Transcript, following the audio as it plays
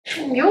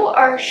You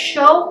are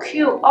so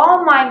cute.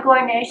 Oh my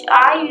goodness,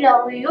 I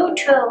love you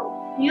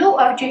too. You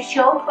are just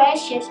so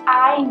precious.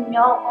 I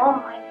know. Oh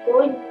my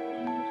goodness.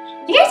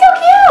 You're so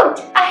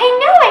cute! I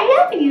know, I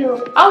love you.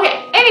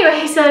 Okay,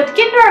 anyway, so to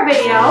get into our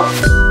video.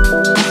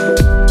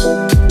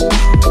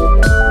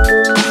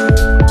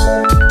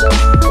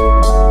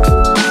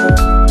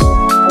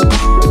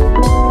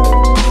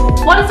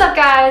 What is up,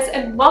 guys,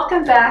 and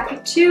welcome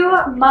back to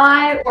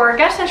my, or I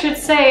guess I should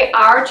say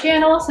our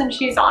channel since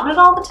she's on it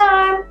all the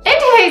time. In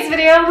today's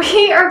video,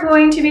 we are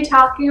going to be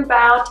talking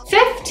about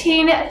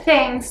 15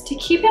 things to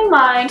keep in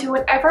mind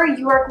whenever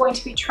you are going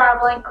to be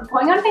traveling or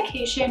going on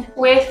vacation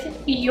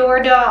with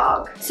your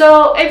dog.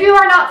 So if you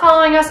are not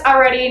following us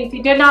already, and if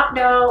you did not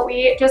know,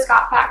 we just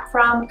got back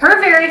from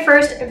her very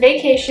first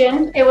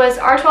vacation. It was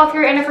our 12th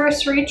year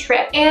anniversary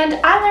trip, and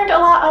I learned a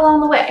lot along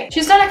the way.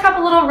 She's done a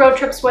couple little road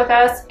trips with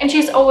us, and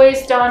she's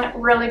always done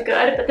really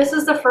good, but this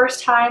is the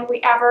first time we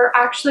ever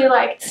actually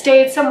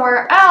stayed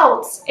somewhere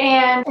else,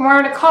 and we're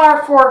in a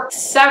car for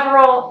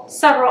several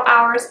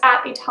hours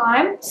at a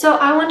time. So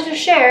I wanted to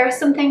share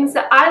some things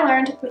that I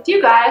learned with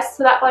you guys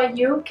so that way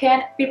you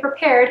can be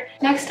prepared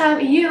next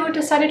time you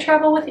decide to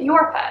travel with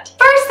your pet.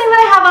 First thing that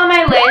I have on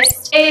my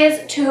list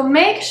is to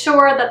make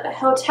sure that the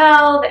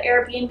hotel, the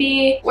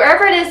Airbnb,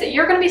 wherever it is that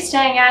you're going to be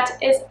staying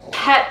at is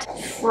pet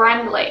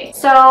friendly.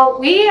 So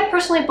we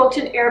personally booked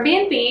an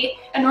Airbnb,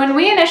 and when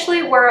we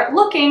initially were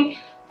looking,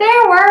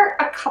 there were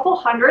a couple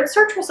hundred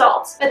search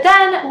results. But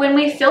then when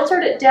we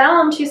filtered it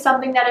down to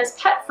something that is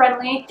pet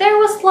friendly, there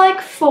was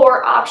like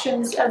 4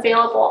 options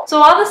available. So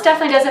while this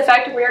definitely does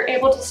affect where you're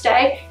able to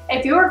stay,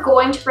 if you are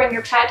going to bring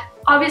your pet,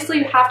 obviously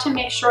you have to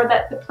make sure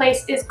that the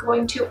place is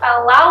going to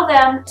allow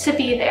them to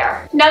be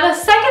there. Now, the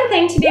second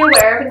thing to be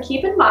aware of and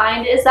keep in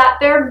mind is that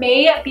there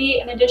may be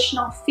an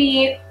additional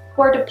fee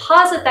or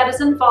deposit that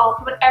is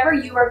involved whenever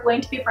you are going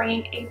to be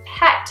bringing a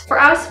pet. For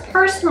us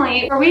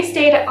personally, where we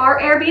stayed at our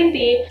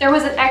Airbnb, there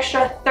was an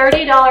extra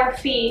 $30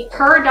 fee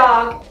per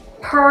dog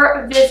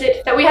per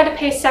visit that we had to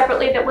pay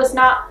separately that was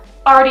not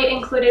already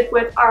included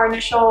with our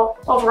initial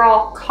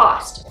overall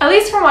cost. At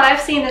least from what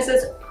I've seen, this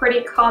is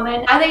pretty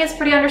common. I think it's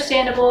pretty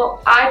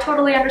understandable. I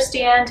totally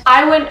understand.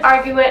 I wouldn't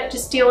argue it,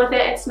 just deal with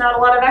it. It's not a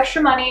lot of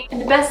extra money.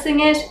 And the best thing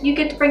is you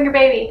get to bring your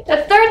baby.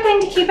 The third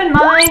thing to keep in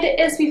mind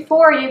is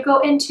before you go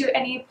into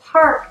any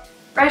park,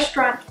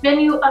 restaurant,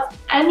 venue of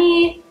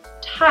any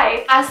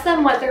type, ask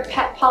them what their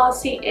pet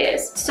policy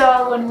is.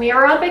 So when we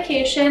were on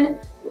vacation,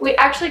 we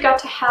actually got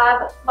to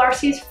have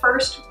Larsey's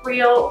first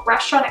real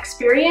restaurant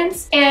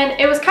experience, and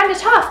it was kind of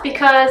tough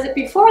because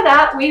before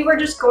that we were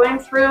just going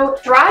through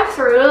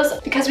drive-thrus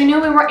because we knew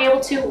we weren't able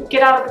to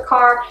get out of the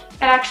car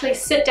and actually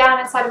sit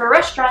down inside of a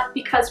restaurant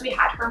because we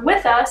had her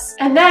with us.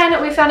 And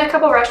then we found a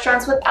couple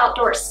restaurants with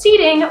outdoor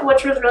seating,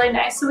 which was really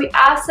nice, so we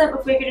asked them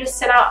if we could just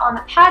sit out on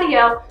the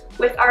patio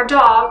with our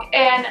dog,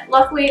 and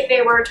luckily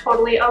they were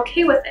totally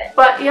okay with it.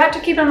 But you have to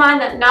keep in mind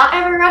that not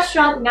every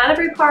restaurant, not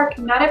every park,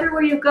 not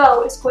everywhere you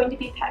go is going to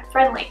be pet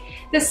friendly.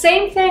 The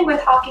same thing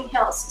with Hocking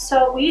Hills.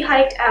 So we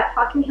hiked at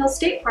Hocking Hills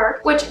State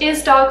Park, which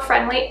is dog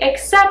friendly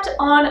except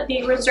on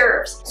the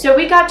reserves. So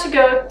we got to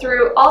go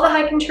through all the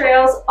hiking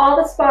trails, all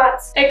the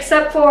spots,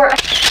 except for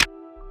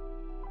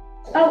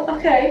oh,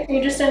 okay. Are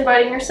you just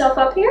inviting yourself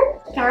up here?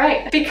 All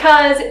right.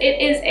 Because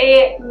it is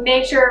a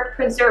nature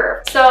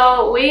preserve.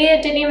 So we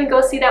didn't even go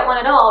see that one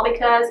at all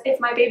because if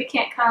my baby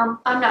can't come,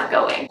 I'm not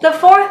going. The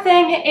fourth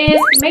thing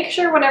is make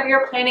sure whenever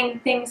you're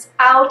planning things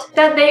out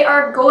that they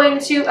are going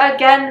to,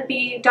 again,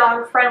 be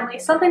dog friendly.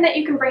 Something that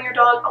you can bring your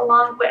dog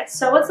along with.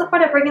 So what's the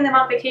point of bringing them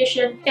on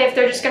vacation if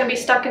they're just going to be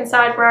stuck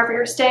inside wherever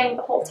you're staying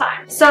the whole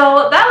time?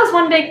 So that was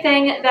one big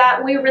thing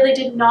that we really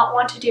did not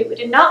want to do. We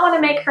did not want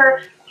to make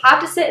her have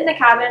to sit in the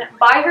cabin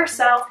by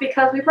herself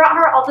because we brought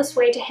her all this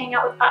way to hang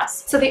out with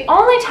us. So the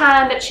only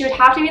time that she would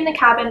have to be in the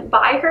cabin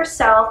by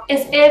herself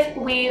is if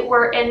we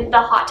were in the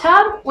hot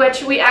tub,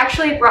 which we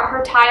actually brought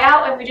her tie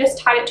out and we just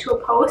tied it to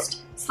a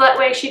post so that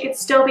way she could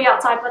still be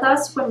outside with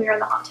us when we were in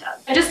the hot tub.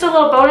 And just a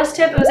little bonus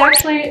tip, it was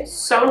actually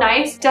so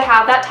nice to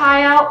have that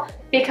tie out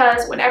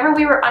because whenever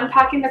we were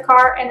unpacking the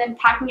car and then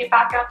packing it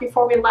back up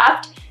before we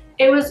left,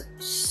 it was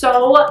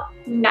so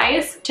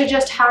nice to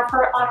just have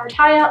her on her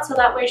tie out so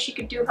that way she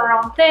could do her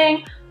own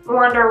thing,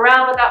 wander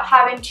around without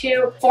having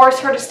to force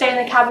her to stay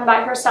in the cabin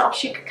by herself.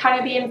 She could kind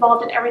of be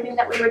involved in everything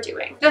that we were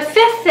doing. The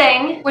fifth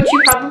thing, which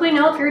you probably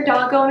know if you're a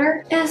dog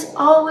owner, is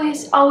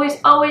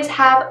always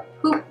have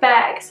poop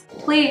bags.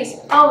 Please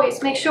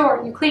always make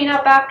sure you clean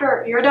up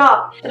after your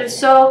dog. That is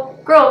so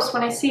gross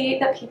when I see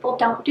that people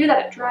don't do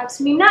that. It drives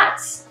me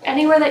nuts.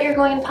 Anywhere that you're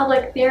going in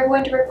public, they're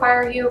going to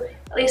require you,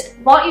 at least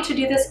want you to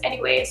do this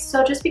anyways.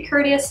 So just be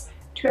courteous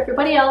to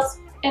everybody else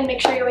and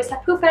make sure you always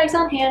have poop bags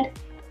on hand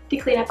to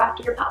clean up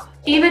after your pup.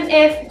 Even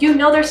if you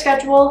know their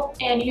schedule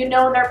and you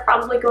know they're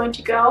probably going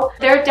to go,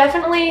 there are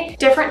definitely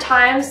different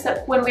times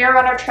that when we were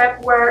on our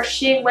trip where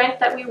she went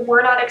that we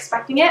were not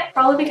expecting it,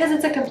 probably because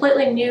it's a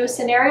completely new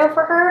scenario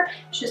for her.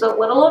 She's a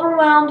little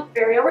overwhelmed,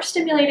 very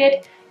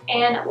overstimulated,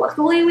 And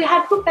luckily we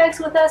had poop bags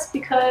with us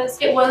because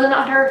it wasn't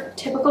on her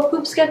typical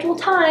poop schedule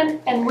time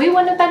and we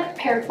wouldn't have been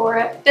prepared for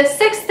it. The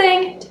sixth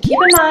thing to keep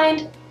in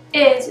mind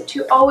is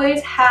to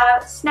always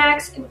have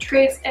snacks and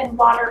treats and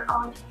water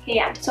on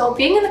hand. So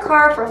being in the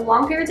car for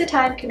long periods of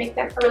time can make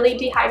them really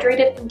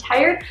dehydrated and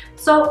tired.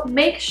 So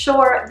make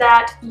sure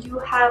that you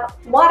have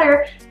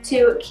water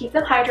to keep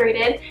them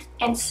hydrated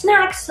and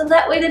snacks so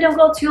that way they don't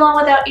go too long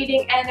without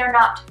eating and they're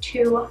not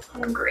too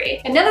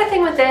hungry. Another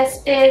thing with this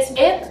is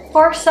if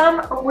for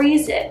some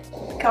reason,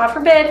 God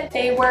forbid,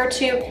 they were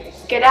to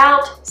get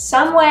out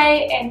some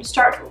way and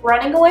start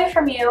running away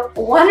from you,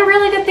 one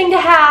really good thing to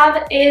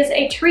have is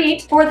a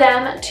treat for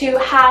them to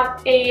have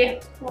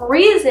a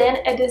reason,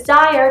 a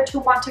desire to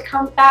want to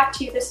come back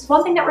to you. This is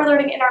one thing that we're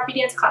learning in our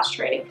obedience class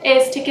training,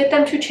 is to get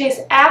them to chase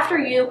after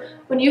you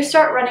when you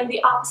start running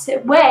the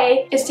opposite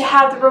way, is to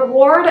have the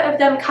reward of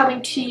them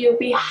coming to you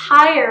be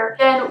higher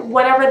than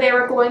whatever they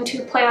were going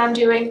to plan on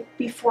doing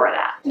before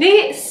that.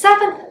 The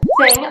seventh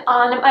thing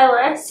on my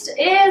list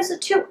is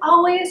to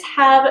always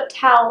have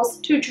towels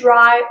to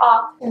dry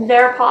off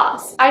their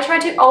paws. I try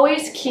to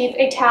always keep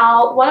a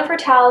towel, one of her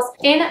towels,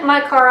 in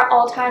my car at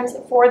all times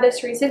for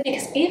this reason,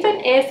 because even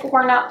if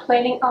we're not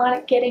planning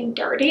on getting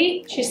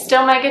dirty, she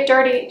still might get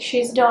dirty.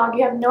 She's a dog.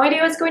 You have no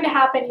idea what's going to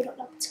happen. You don't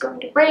know if it's going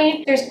to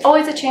rain. There's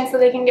always a chance that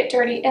they can get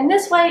dirty. And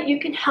this way you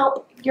can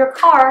help your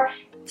car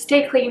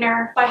stay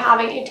cleaner by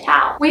having a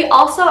towel. We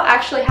also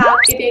actually have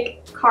a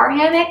big car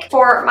hammock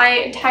for my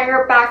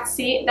entire back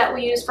seat that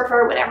we use for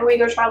her whenever we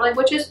go traveling,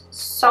 which is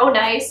so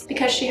nice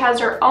because she has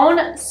her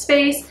own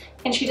space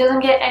and she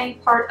doesn't get any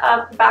part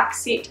of the back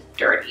seat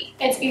dirty.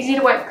 It's easy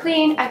to wipe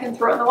clean. I can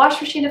throw it in the wash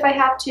machine if I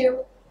have to.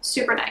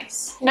 Super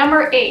nice.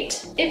 Number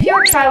 8, if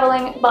you're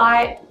traveling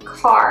by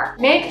car,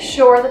 make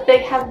sure that they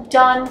have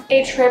done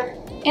a trip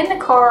in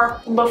the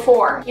car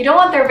before. You don't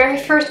want their very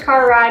first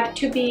car ride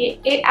to be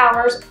 8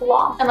 hours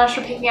long, unless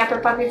you're picking up your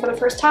puppy for the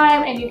first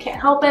time and you can't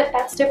help it,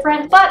 that's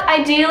different. But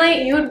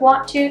ideally, you would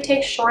want to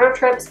take shorter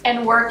trips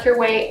and work your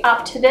way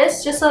up to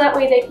this, just so that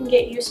way they can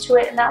get used to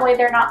it and that way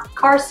they're not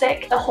car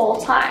sick the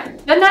whole time.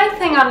 The 9th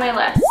thing on my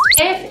list,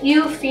 if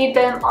you feed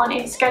them on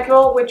a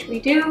schedule, which we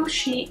do,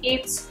 she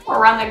eats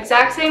around the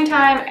exact same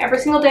time every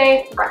single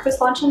day,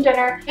 breakfast, lunch, and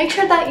dinner. Make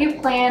sure that you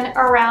plan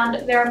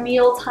around their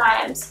meal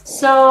times.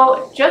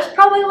 So just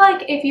probably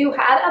like if you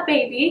had a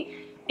baby,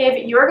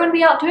 if you're going to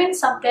be out doing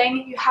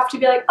something, you have to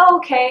be like, oh,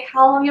 okay,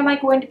 how long am I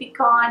going to be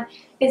gone?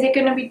 Is it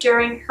going to be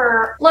during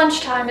her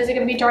lunchtime? Is it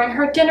going to be during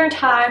her dinner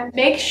time?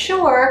 Make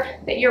sure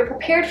that you're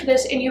prepared for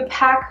this and you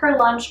pack her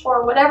lunch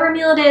or whatever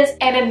meal it is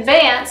in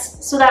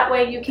advance so that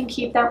way you can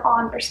keep them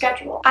on their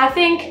schedule. I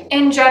think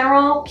in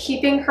general,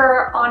 keeping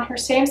her on her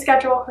same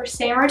schedule, her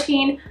same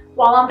routine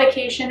while on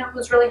vacation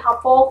was really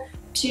helpful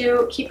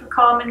to keep her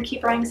calm and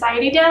keep her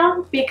anxiety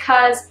down,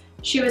 because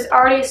she was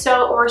already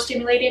so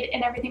overstimulated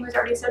and everything was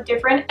already so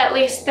different. At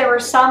least there were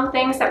some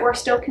things that were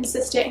still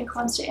consistent and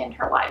constant in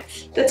her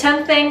life. The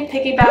 10th thing,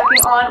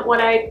 piggybacking on what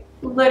I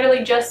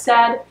literally just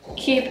said,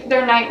 keep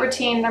their night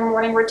routine, their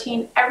morning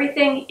routine,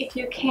 everything, if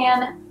you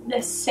can,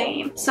 the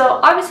same. So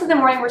obviously the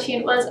morning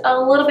routine was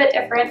a little bit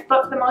different,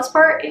 but for the most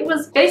part, it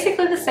was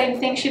basically the same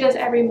thing she does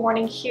every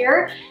morning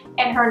here.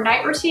 And her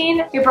night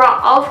routine, we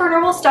brought all of her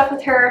normal stuff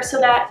with her so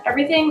that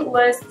everything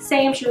was the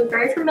same. She was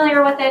very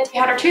familiar with it. We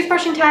had our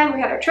toothbrushing time,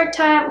 we had our trick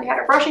time, we had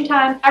our brushing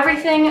time.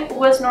 Everything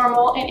was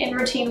normal and in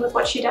routine with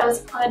what she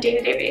does on a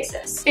day-to-day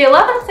basis. The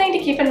 11th thing to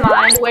keep in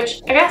mind,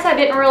 which I guess I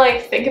didn't really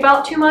think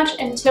about too much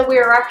until we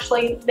were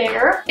actually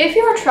there. If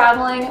you are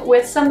traveling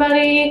with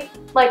somebody,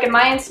 like in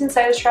my instance,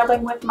 I was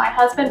traveling with my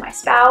husband, my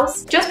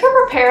spouse, just be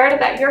prepared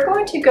that you're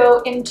going to go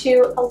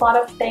into a lot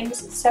of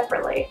things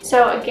separately.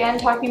 So again,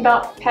 talking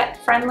about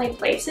pet-friendly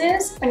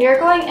places, when you're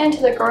going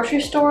into the grocery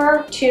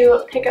store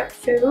to pick up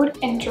food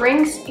and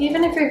drinks,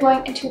 even if you're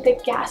going into the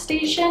gas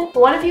station,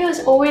 one of you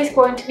is always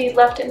going to be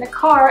left in the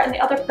car and the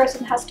other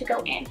person has to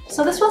go in.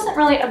 So this wasn't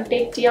really a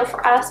big deal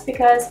for us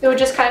because it would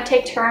just kind of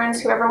take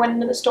turns, whoever went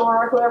into the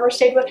store, whoever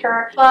stayed with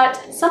her, but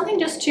something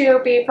just to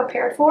be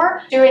prepared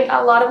for, doing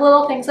a lot of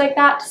little things like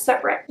that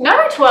separate.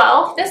 Number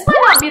 12, this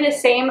might not be the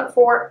same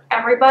for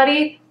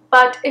everybody,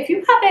 but if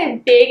you have a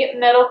big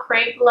metal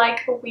crate like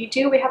we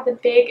do, we have the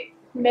big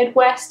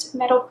Midwest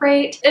metal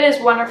crate. It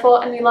is wonderful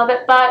and we love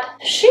it, but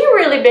she's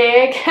really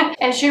big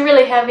and she's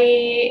really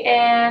heavy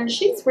and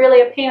she's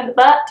really a pain in the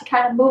butt to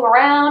kind of move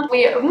around.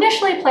 We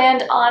initially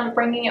planned on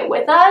bringing it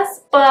with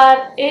us,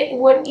 but it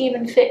wouldn't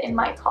even fit in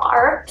my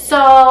car. So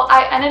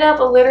I ended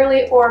up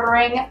literally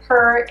ordering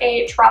her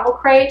a travel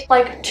crate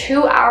like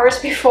 2 hours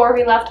before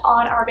we left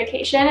on our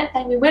vacation,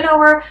 and we went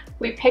over,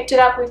 we picked it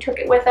up, we took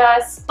it with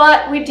us,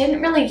 but we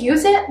didn't really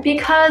use it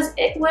because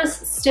it was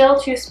still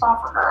too small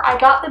for her. I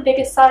got the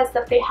biggest size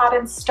that they had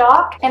in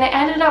stock and I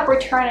ended up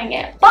returning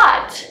it.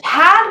 But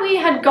had we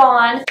had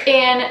gone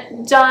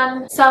and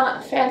done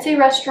some fancy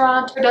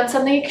restaurant or done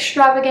something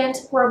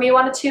extravagant where we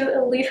wanted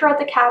to leave her at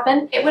the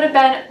cabin, it would have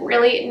been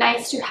really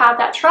nice to have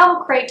that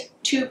travel crate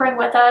to bring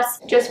with us.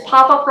 Just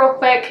pop up real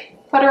quick,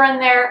 put her in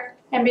there,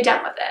 and be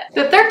done with it.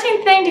 The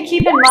 13th thing to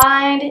keep in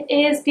mind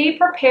is be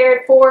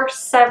prepared for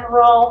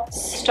several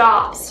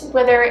stops,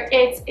 whether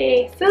it's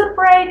a food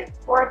break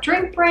or a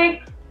drink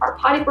break or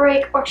potty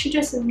break, or he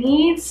just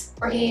needs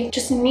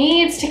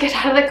to get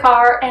out of the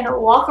car and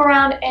walk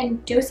around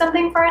and do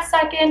something for a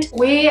second.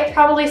 We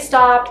probably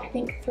stopped, I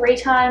think, 3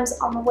 times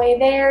on the way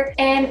there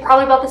and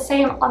probably about the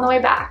same on the way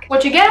back,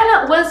 which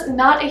again was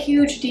not a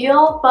huge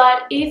deal.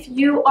 But if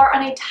you are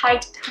on a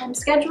tight time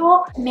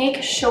schedule,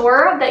 make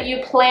sure that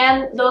you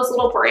plan those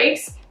little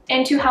breaks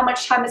into how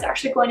much time is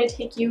actually going to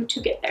take you to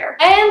get there.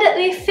 And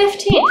the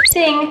 15th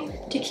thing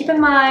to keep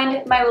in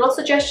mind, my little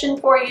suggestion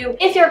for you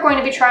if you're going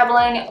to be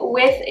traveling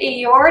with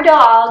your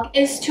dog,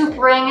 is to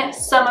bring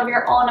some of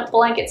your own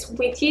blankets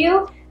with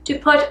you to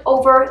put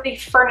over the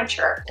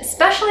furniture,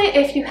 especially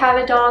if you have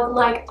a dog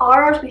like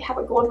ours. We have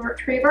a golden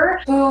retriever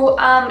who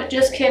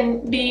just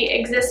can be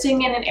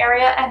existing in an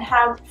area and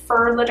have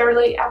fur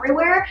literally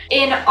everywhere.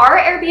 In our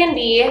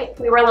Airbnb,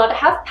 we were allowed to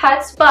have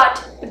pets,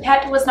 but the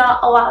pet was not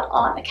allowed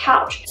on the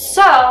couch.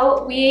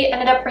 So we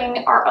ended up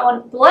bringing our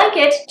own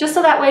blanket just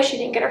so that way she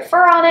didn't get her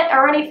fur on it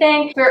or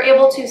anything. We were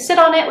able to sit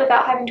on it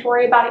without having to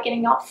worry about it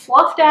getting all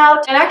fluffed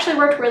out. It actually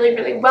worked really,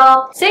 really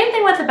well. Same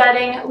thing with the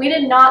bedding. We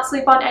did not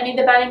sleep on any of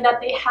the bedding that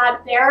they had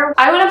there.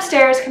 I went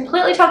upstairs,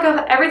 completely took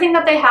off everything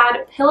that they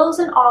had, pillows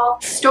and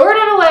all, stored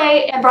it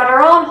away, and brought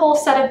our own whole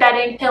set of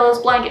bedding, pillows,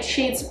 blankets,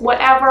 sheets,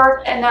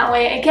 whatever. And that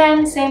way,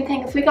 again, same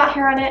thing. If we got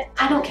hair on it,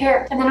 I don't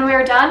care. And then when we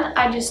were done,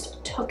 I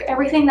just took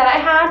everything that I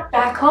had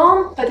back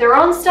home, put their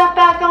own stuff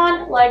back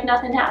on like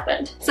nothing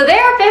happened. So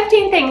there are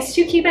 15 things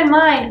to keep in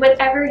mind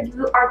whenever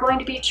you are going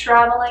to be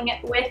traveling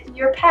with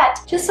your pet.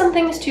 Just some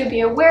things to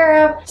be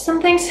aware of,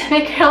 some things to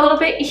make it a little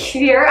bit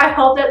easier. I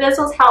hope that this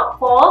was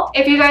helpful.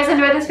 If you guys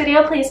enjoyed this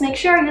video, please make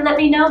sure you let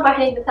me know by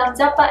hitting the thumbs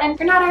up button. If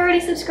you're not already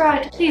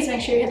subscribed, please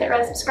make sure you hit that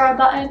red subscribe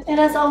button. And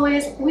as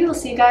always, we will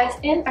see you guys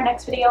in our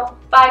next video.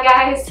 Bye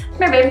guys. Come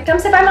here, baby. Come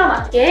sit by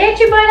mama. Get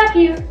your butt up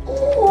here.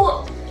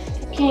 Ooh.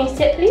 Can you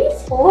sit,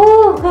 please?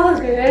 Oh,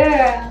 good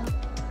girl.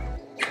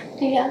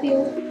 Do you love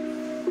you?